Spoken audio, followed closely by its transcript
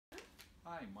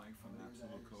Hi, Mike from Absco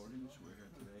Coatings. We're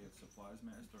here today at Supplies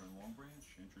Master in Long Branch,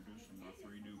 introducing our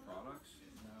 3 new products.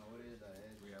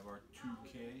 We have our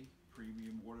 2K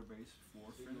premium water-based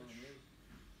floor finish,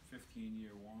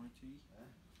 15-year warranty.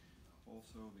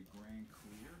 Also the Grand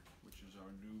Clear, which is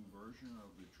our new version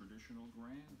of the traditional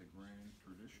Grand. The Grand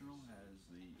Traditional has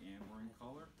the ambering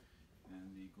color,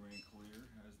 and the Grand Clear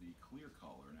has the clear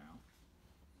color now.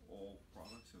 All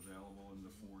products available in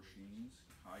the 4 sheens: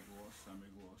 high gloss,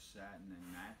 semi-gloss, satin, and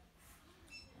matte.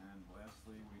 And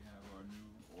lastly, we have our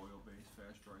new oil-based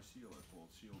fast dry sealer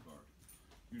called Seal Guard.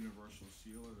 Universal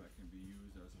sealer that can be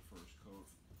used as a first coat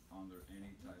under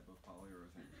any type of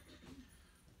polyurethane.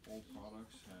 All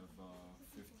products have a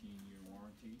 15-year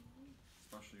warranty,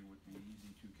 especially with the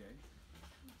Easy 2K.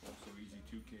 Also, Easy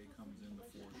 2K comes in the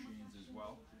 4 sheens as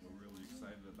well. We're really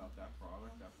excited about that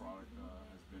product. That product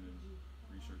has been in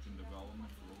research and development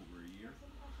for over a year.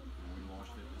 And we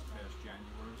launched it this past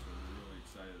January, so we're really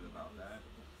excited about that.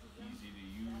 Easy to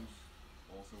use,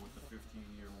 also with the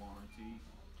 15-year warranty,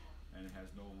 and it has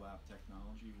no lap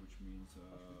technology, which means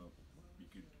you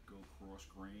could go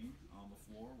cross-grain on the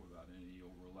floor without any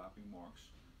overlapping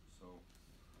marks. So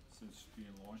since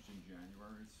being launched in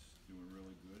January, it's doing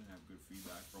really good and have good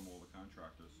feedback from all the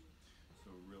contractors.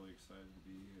 So we're really excited to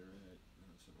be here at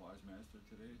Supplies Master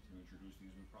today to introduce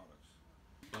these new products.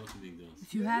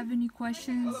 If you have any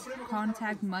questions,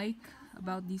 contact Mike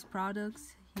about these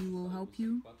products. He will help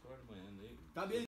you.